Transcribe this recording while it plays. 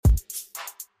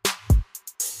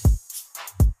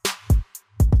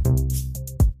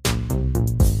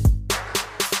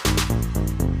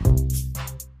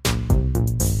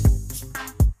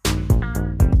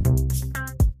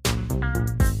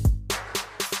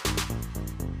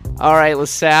All right,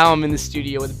 LaSalle, I'm in the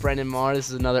studio with Brendan Meagher. This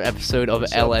is another episode of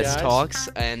What's LS up, guys? Talks.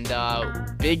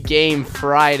 And big game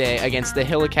Friday against the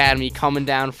Hill Academy coming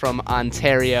down from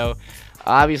Ontario.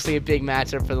 Obviously a big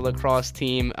matchup for the lacrosse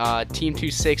team. Team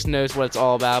 26 knows what it's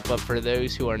all about, but for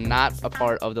those who are not a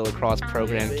part of the lacrosse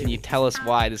program, can you tell us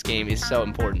why this game is so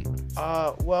important?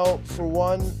 Well, for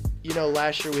one,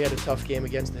 last year we had a tough game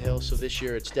against the Hill, so this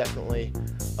year it's definitely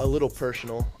a little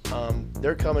personal.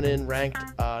 They're coming in ranked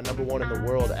number 1 in the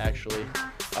world, actually.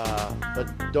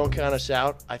 But don't count us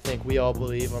out. I think we all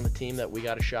believe on the team that we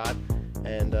got a shot,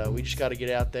 and we just got to get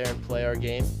out there and play our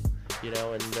game,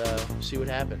 and see what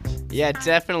happens. Yeah,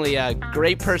 definitely.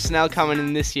 Great personnel coming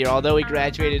in this year. Although we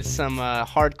graduated some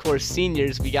hardcore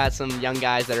seniors, we got some young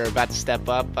guys that are about to step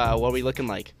up. What are we looking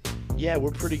like? Yeah,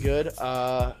 we're pretty good.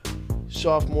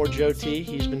 Sophomore Joe T,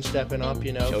 he's been stepping up,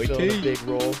 Joey filling T. a big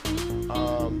role.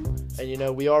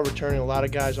 And, we are returning a lot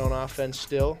of guys on offense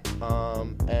still,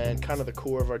 and kind of the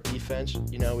core of our defense.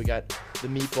 We got the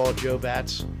meatball Joe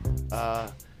Batts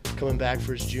coming back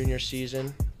for his junior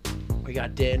season. We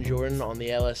got Dan Jordan on the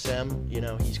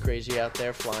LSM. He's crazy out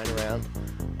there flying around.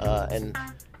 And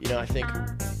I think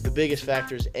the biggest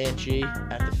factor is Ant G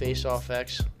at the face-off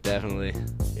X. Definitely.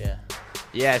 Yeah.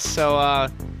 Yeah, so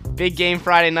big game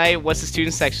Friday night. What's the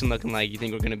student section looking like? You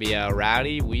think we're going to be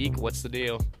rowdy, weak? What's the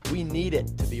deal? We need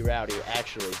it to be rowdy,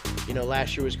 actually.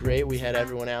 Last year was great. We had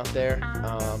everyone out there.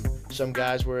 Some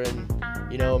guys were in,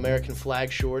 American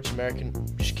flag shorts,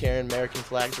 just carrying American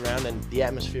flags around, and the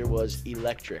atmosphere was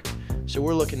electric. So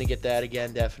we're looking to get that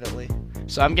again, definitely.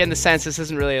 So I'm getting the sense this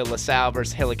isn't really a LaSalle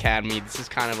versus Hill Academy. This is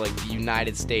kind of like the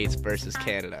United States versus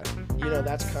Canada.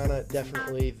 That's kind of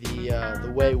definitely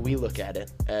the way we look at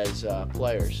it as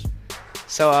players.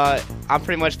 So I'm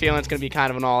pretty much feeling it's going to be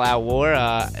kind of an all-out war.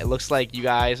 It looks like you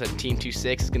guys at Team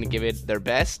 26 is going to give it their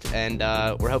best, and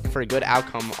we're hoping for a good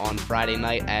outcome on Friday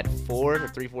night at 4 or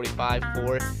 3:45.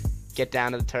 4. Get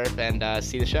down to the turf and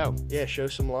see the show. Yeah, show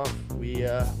some love.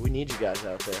 We need you guys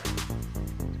out there.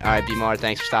 All right, B-Mar,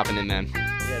 thanks for stopping in, man.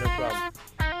 Yeah, no problem.